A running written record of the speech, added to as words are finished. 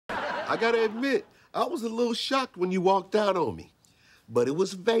I gotta admit, I was a little shocked when you walked out on me. But it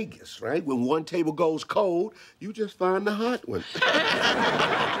was Vegas, right? When one table goes cold, you just find the hot one.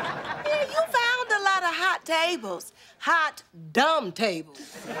 Yeah, you found a lot of hot tables. Hot, dumb tables.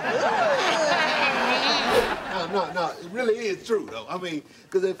 No, it really is true, though. I mean,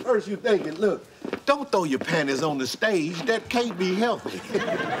 because at first you're thinking, look, don't throw your panties on the stage. That can't be healthy.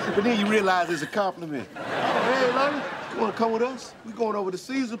 But then you realize it's a compliment. Hey, Lolli, you want to come with us? We're going over to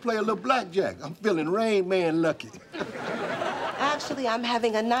Caesar, play a little blackjack. I'm feeling Rain Man lucky. Actually, I'm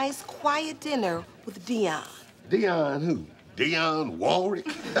having a nice, quiet dinner with Deion. Deion who? Deion Warwick?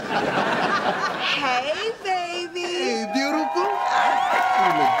 Hey, baby. Hey, beautiful.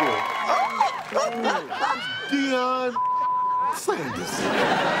 You look good. Deion Sanders.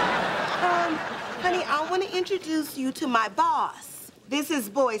 Honey, I want to introduce you to my boss. This is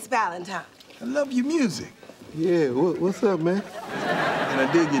Boyce Valentine. I love your music. Yeah, what's up, man? And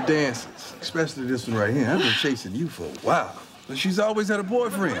I dig your dances, especially this one right here. I've been chasing you for a while. But she's always had a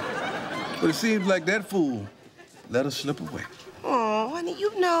boyfriend. But it seems like that fool let her slip away. Oh, honey,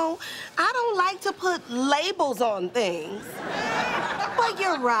 you know, I don't like to put labels on things. But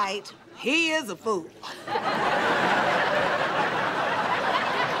you're right. He is a fool.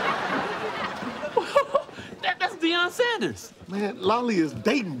 That's Deion Sanders. Man, Lolli is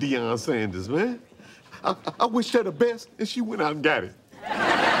dating Deion Sanders, man. I wish her the best, and she went out and got it.